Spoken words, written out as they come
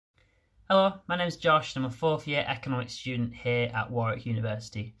Hello, my name is Josh and I'm a fourth year economics student here at Warwick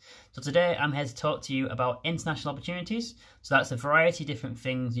University. So today I'm here to talk to you about international opportunities. So that's a variety of different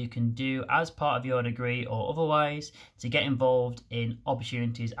things you can do as part of your degree or otherwise to get involved in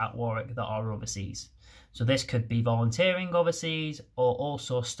opportunities at Warwick that are overseas. So this could be volunteering overseas or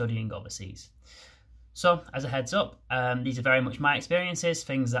also studying overseas. So as a heads up, these are very much my experiences,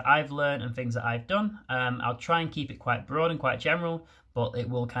 things that I've learned and things that I've done. I'll try and keep it quite broad and quite general, but it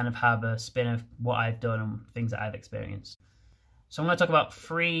will kind of have a spin of what I've done and things that I've experienced. So I'm going to talk about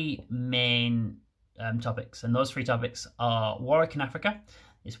three main topics, and those three topics are Warwick in Africa,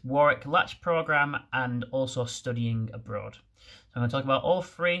 it's Warwick Latch Programme, and also studying abroad. So I'm going to talk about all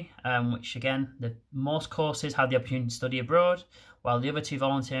three, which again, most courses have the opportunity to study abroad, while the other two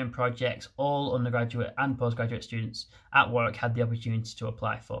volunteering projects, all undergraduate and postgraduate students at Warwick had the opportunity to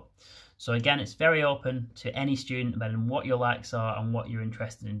apply for. So again, it's very open to any student, depending on what your likes are and what you're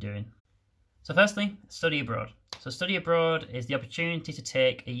interested in doing. So firstly, study abroad. So study abroad is the opportunity to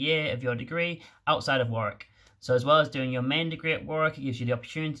take a year of your degree outside of Warwick. So as well as doing your main degree at Warwick, it gives you the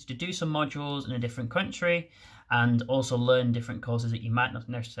opportunity to do some modules in a different country and also learn different courses that you might not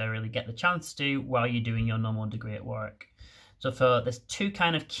necessarily get the chance to do while you're doing your normal degree at Warwick. So there's two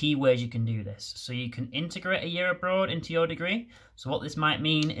kind of key ways you can do this. So you can integrate a year abroad into your degree. So what this might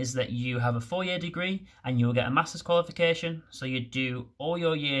mean is that you have a 4-year degree and you will get a master's qualification. So you do all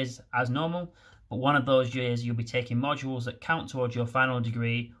your years as normal, but one of those years you'll be taking modules that count towards your final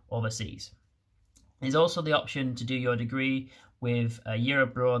degree overseas. There's also the option to do your degree with a year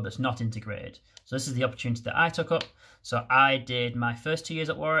abroad that's not integrated. So this is the opportunity that I took up. So I did my first 2 years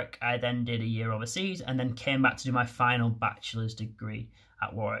at Warwick, I then did a year overseas and then came back to do my final bachelor's degree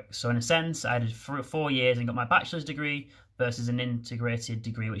at Warwick. So in a sense, I did 4 years and got my bachelor's degree versus an integrated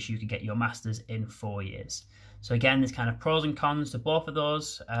degree which you could get your master's in 4 years. So again, there's kind of pros and cons to both of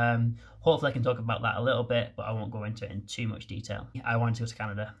those. Hopefully I can talk about that a little bit, but I won't go into it in too much detail. I wanted to go to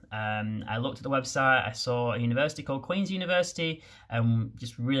Canada. I looked at the website, I saw a university called Queen's University and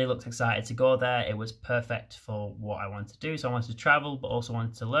just really looked excited to go there. It was perfect for what I wanted to do. So I wanted to travel, but also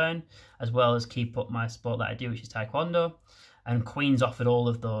wanted to learn, as well as keep up my sport that I do, which is Taekwondo. And Queen's offered all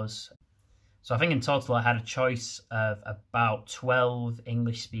of those. So I think in total I had a choice of about 12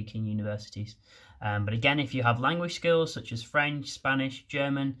 English-speaking universities. But again, if you have language skills such as French, Spanish,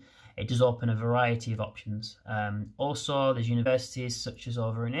 German, it does open a variety of options. Also, there's universities such as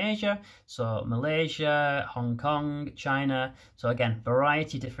over in Asia, so Malaysia, Hong Kong, China. So again,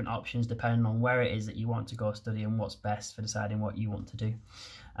 variety of different options depending on where it is that you want to go study and what's best for deciding what you want to do.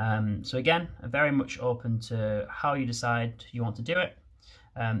 So again, very much open to how you decide you want to do it.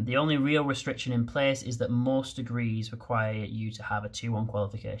 The only real restriction in place is that most degrees require you to have a 2-1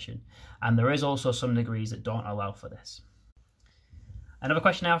 qualification, and there is also some degrees that don't allow for this. Another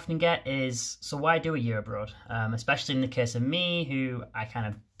question I often get is, so why do a year abroad? Especially in the case of me, who I kind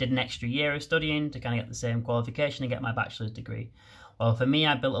of did an extra year of studying to kind of get the same qualification and get my bachelor's degree. Well, for me,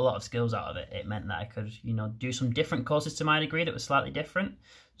 I built a lot of skills out of it. It meant that I could, do some different courses to my degree that was slightly different.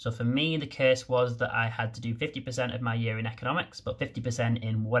 So for me, the case was that I had to do 50% of my year in economics, but 50%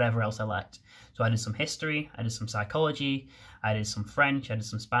 in whatever else I liked. So I did some history, I did some psychology, I did some French, I did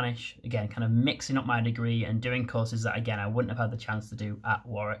some Spanish. Again, kind of mixing up my degree and doing courses that, again, I wouldn't have had the chance to do at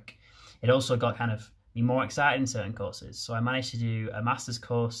Warwick. It also got kind of me more excited in certain courses. So I managed to do a master's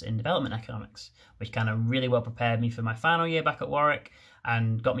course in development economics, which kind of really well prepared me for my final year back at Warwick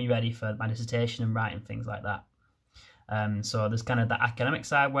and got me ready for my dissertation and writing, things like that. So there's kind of that academic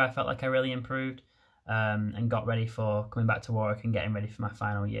side where I felt like I really improved and got ready for coming back to Warwick and getting ready for my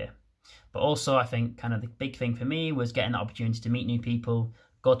final year. But also I think kind of the big thing for me was getting the opportunity to meet new people,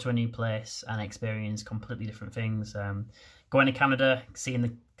 go to a new place and experience completely different things. Going to Canada, seeing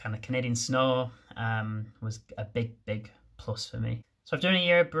the kind of Canadian snow was a big plus for me. So if doing a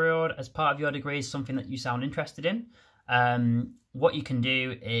year abroad as part of your degree is something that you sound interested in, what you can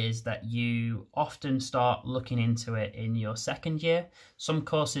do is that you often start looking into it in your second year. Some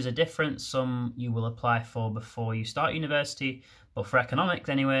courses are different, some you will apply for before you start university, but for economics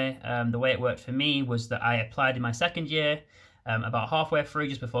anyway, the way it worked for me was that I applied in my second year, about halfway through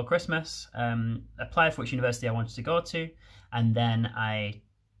just before Christmas, applied for which university I wanted to go to, and then I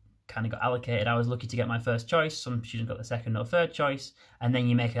kind of got allocated. I was lucky to get my first choice, some students got the second or third choice, and then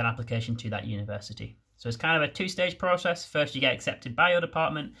you make an application to that university. So it's kind of a 2-stage process. First you get accepted by your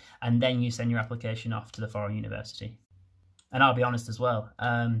department and then you send your application off to the foreign university. And I'll be honest as well,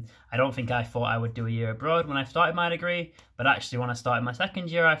 I don't think I thought I would do a year abroad when I started my degree, but actually when I started my second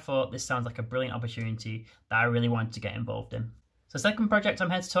year I thought this sounds like a brilliant opportunity that I really wanted to get involved in. So the second project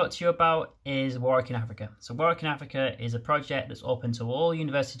I'm here to talk to you about is Warwick in Africa. So Warwick in Africa is a project that's open to all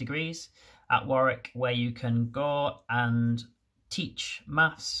university degrees at Warwick, where you can go and teach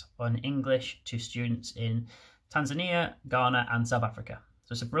maths and English to students in Tanzania, Ghana and South Africa.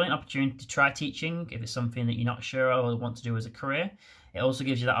 So it's a brilliant opportunity to try teaching if it's something that you're not sure of or want to do as a career. It also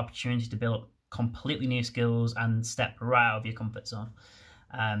gives you that opportunity to build completely new skills and step right out of your comfort zone.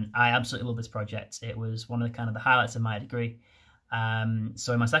 I absolutely love this project. It was one of the highlights of my degree.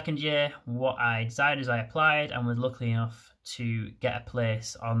 So in my second year, what I decided is I applied and was lucky enough to get a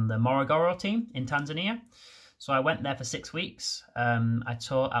place on the Morogoro team in Tanzania. So I went there for 6 weeks. I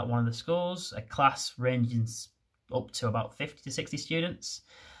taught at one of the schools, a class ranging up to about 50 to 60 students.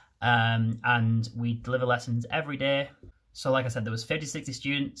 And we deliver lessons every day. So like I said, there was 50 to 60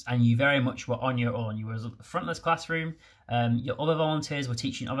 students and you very much were on your own. You were at the front of this classroom. Your other volunteers were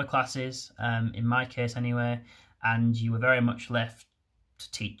teaching other classes, in my case anyway, and you were very much left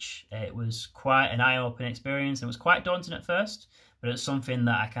to teach. It was quite an eye-opening experience. It was quite daunting at first, but it was something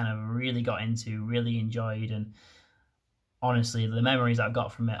that I kind of really got into, really enjoyed, and honestly, the memories I've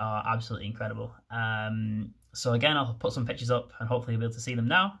got from it are absolutely incredible. So again, I'll put some pictures up and hopefully you'll be able to see them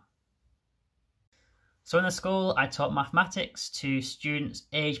now. So in the school, I taught mathematics to students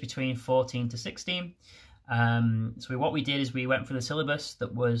aged between 14 to 16. So what we did is we went through the syllabus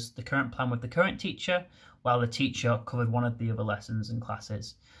that was the current plan with the current teacher, while the teacher covered one of the other lessons and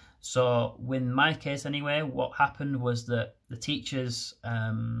classes. So in my case anyway, what happened was that the teachers,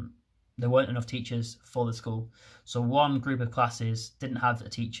 there weren't enough teachers for the school. So one group of classes didn't have a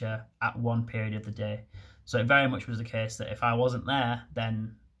teacher at one period of the day. So it very much was the case that if I wasn't there,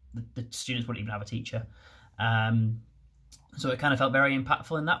 then the students wouldn't even have a teacher. So it kind of felt very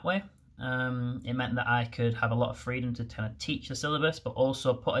impactful in that way. It meant that I could have a lot of freedom to kind of teach the syllabus, but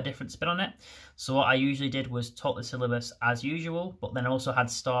also put a different spin on it. So what I usually did was taught the syllabus as usual, but then also had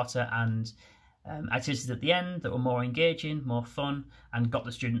starter and activities at the end that were more engaging, more fun, and got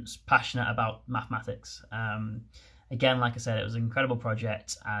the students passionate about mathematics. Again, like I said, it was an incredible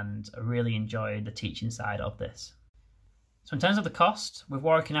project and I really enjoyed the teaching side of this. So in terms of the cost, with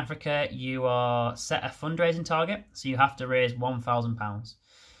Warwick in Africa, you are set a fundraising target, so you have to raise £1,000.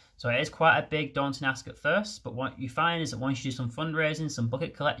 So it is quite a big daunting ask at first, but what you find is that once you do some fundraising, some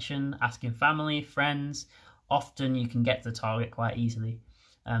bucket collection, asking family, friends, often you can get to the target quite easily.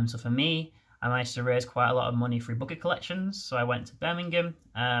 So for me, I managed to raise quite a lot of money through bucket collections. So I went to Birmingham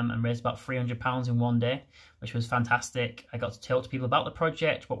and raised about £300 in one day, which was fantastic. I got to talk to people about the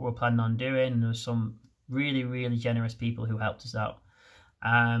project, what we were planning on doing, and there was some really, really generous people who helped us out.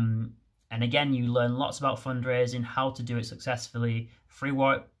 And again, you learn lots about fundraising, how to do it successfully, free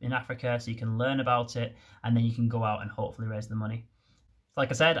Warwick in Africa, so you can learn about it, and then you can go out and hopefully raise the money. Like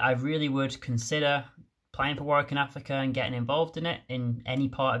I said, I really would consider applying for Warwick in Africa and getting involved in it in any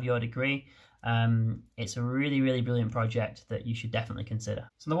part of your degree. It's a really, really brilliant project that you should definitely consider.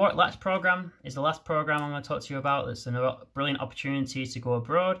 So the Warwick Latch programme is the last programme I'm going to talk to you about. It's a brilliant opportunity to go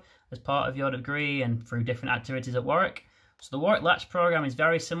abroad as part of your degree and through different activities at Warwick. So the Warwick Latch programme is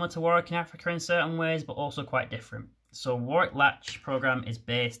very similar to Warwick in Africa in certain ways, but also quite different. So Warwick Latch programme is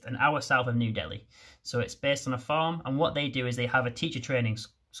based an hour south of New Delhi. So it's based on a farm, and what they do is they have a teacher training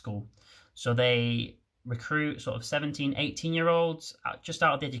school. So they recruit sort of 17, 18-year-olds just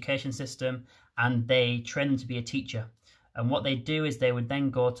out of the education system, and they train them to be a teacher. And what they do is they would then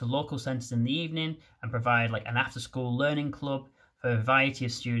go to local centres in the evening and provide like an after-school learning club for a variety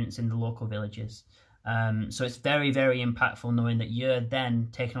of students in the local villages. So it's very, very impactful knowing that you're then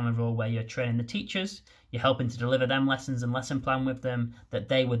taking on a role where you're training the teachers, you're helping to deliver them lessons and lesson plan with them, that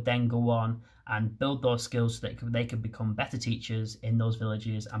they would then go on and build those skills so that they could become better teachers in those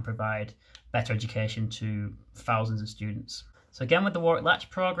villages and provide better education to thousands of students. So again, with the Warwick Latch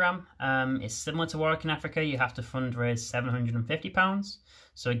programme, it's similar to Warwick in Africa. You have to fundraise £750.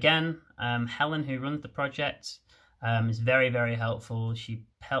 So again, Helen, who runs the project, is very, very helpful. She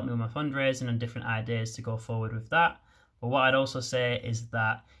helped me with my fundraising and different ideas to go forward with that. But what I'd also say is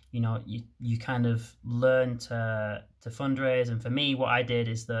that, you know, you kind of learn to fundraise. And for me, what I did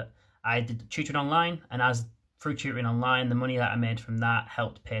is that I did tutoring online, and through tutoring online, the money that I made from that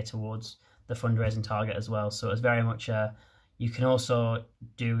helped pay towards the fundraising target as well. So it's very much you can also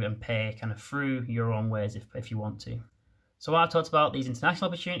do and pay kind of through your own ways if you want to. So while I talked about these international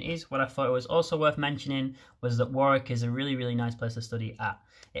opportunities, what I thought it was also worth mentioning was that Warwick is a really, really nice place to study at.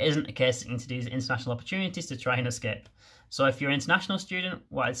 It isn't a case that you need to do these international opportunities to try and escape. So if you're an international student,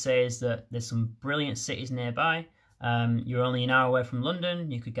 what I'd say is that there's some brilliant cities nearby. You're only an hour away from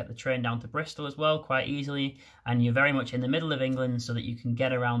London. You could get the train down to Bristol as well quite easily, and you're very much in the middle of England so that you can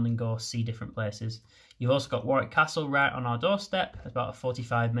get around and go see different places. You've also got Warwick Castle right on our doorstep, about a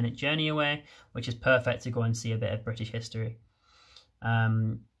 45-minute journey away, which is perfect to go and see a bit of British history.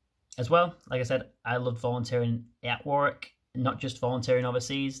 As well, like I said, I love volunteering at Warwick, not just volunteering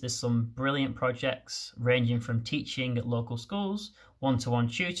overseas. There's some brilliant projects ranging from teaching at local schools, one-to-one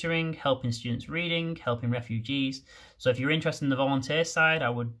tutoring, helping students reading, helping refugees. So if you're interested in the volunteer side, I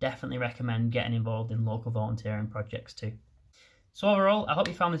would definitely recommend getting involved in local volunteering projects too. So overall, I hope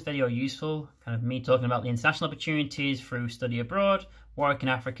you found this video useful, kind of me talking about the international opportunities through study abroad, Warwick in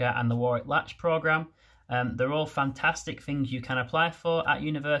Africa and the Warwick Latch programme. They're all fantastic things you can apply for at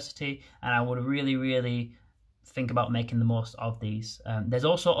university, and I would really think about making the most of these. There's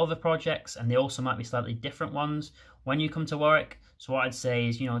also other projects, and they also might be slightly different ones when you come to Warwick. So what I'd say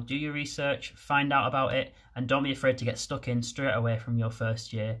is, do your research, find out about it, and don't be afraid to get stuck in straight away from your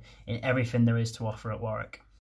first year in everything there is to offer at Warwick.